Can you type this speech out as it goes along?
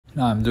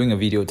Now I'm doing a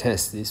video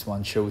test. This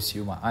one shows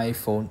you my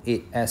iPhone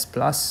 8s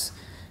Plus,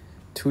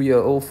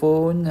 2-year-old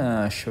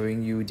phone,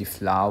 showing you the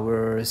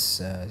flowers.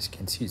 As you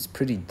can see, it's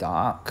pretty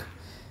dark.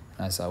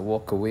 As I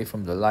walk away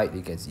from the light,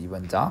 it gets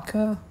even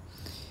darker.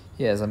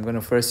 Yes, I'm going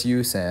to first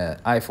use an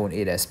iPhone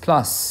 8s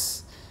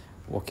Plus,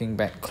 walking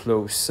back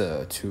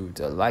closer to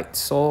the light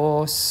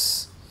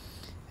source.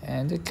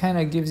 And it kind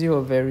of gives you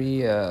a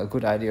very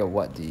good idea of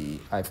what the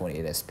iPhone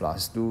 8s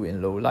Plus do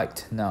in low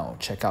light. Now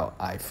check out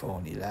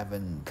iPhone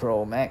 11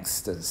 Pro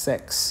Max, the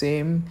exact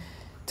same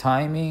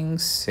timing,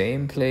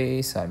 same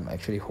place. I'm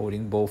actually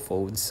holding both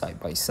phones side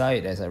by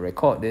side as I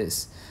record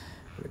this.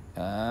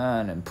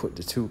 And then put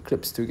the two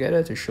clips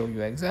together to show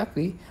you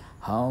exactly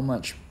how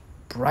much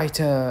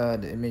brighter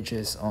the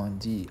images on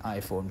the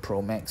iPhone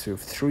Pro Max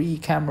with 3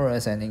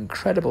 cameras and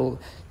incredible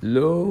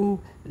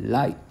low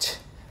light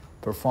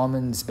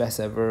performance, best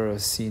ever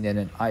seen in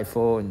an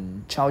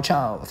iPhone. Ciao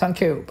ciao,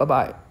 thank you, bye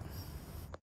bye.